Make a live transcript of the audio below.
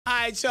All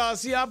right, y'all.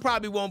 See, I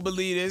probably won't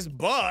believe this,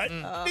 but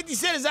 50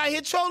 Cent is out here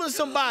trolling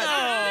somebody.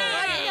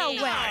 No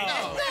way.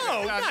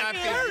 No, not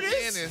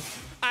Curtis.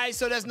 All right,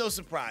 so that's no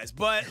surprise,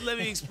 but let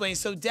me explain.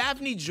 So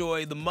Daphne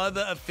Joy, the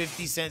mother of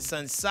 50 Cent's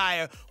son,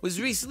 Sire, was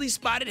recently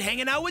spotted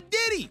hanging out with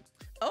Diddy.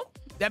 Oh.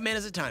 That man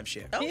is a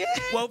timeshare. Oh. Yeah.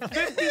 Well,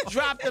 50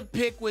 dropped a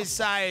pic with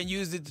Sire and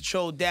used it to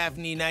troll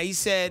Daphne. Now, he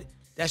said,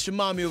 that's your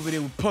mommy over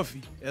there with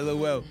Puffy,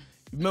 LOL.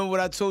 Remember what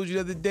I told you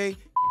the other day?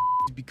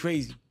 It'd be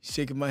crazy.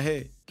 Shaking my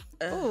head.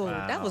 Oh,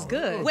 wow. That was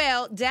good.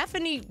 Well,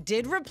 Daphne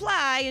did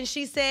reply, and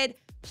she said,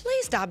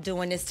 please stop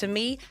doing this to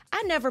me.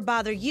 I never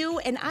bother you,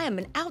 and I am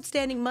an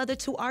outstanding mother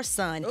to our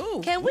son.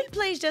 Ooh. Can we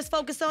please just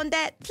focus on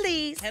that,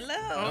 please?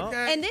 Hello.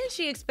 Okay. And then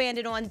she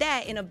expanded on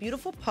that in a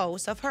beautiful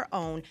post of her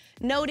own,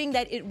 noting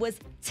that it was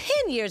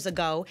 10 years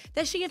ago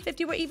that she and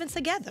 50 were even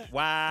together.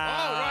 Wow.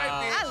 All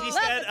right, then. She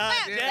said a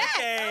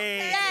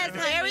decade. Yes,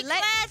 very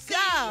classy.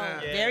 Yeah.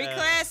 Very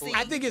classy.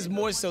 I think it's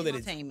more so that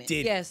it's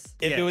Diddy. Yes.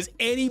 If it was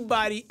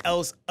anybody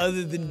else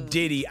other than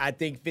Diddy, I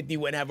think 50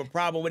 wouldn't have a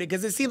problem with it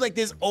because it seems like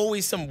there's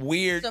always some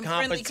weird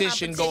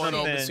competition going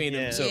on between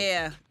them two.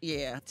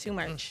 Yeah. Too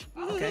much.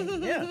 Okay,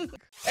 yeah.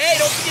 Hey,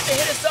 don't forget to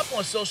hit us up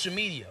on social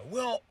media.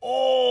 We're on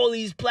all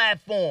these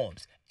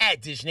platforms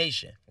at Dish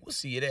Nation. We'll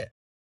see you there.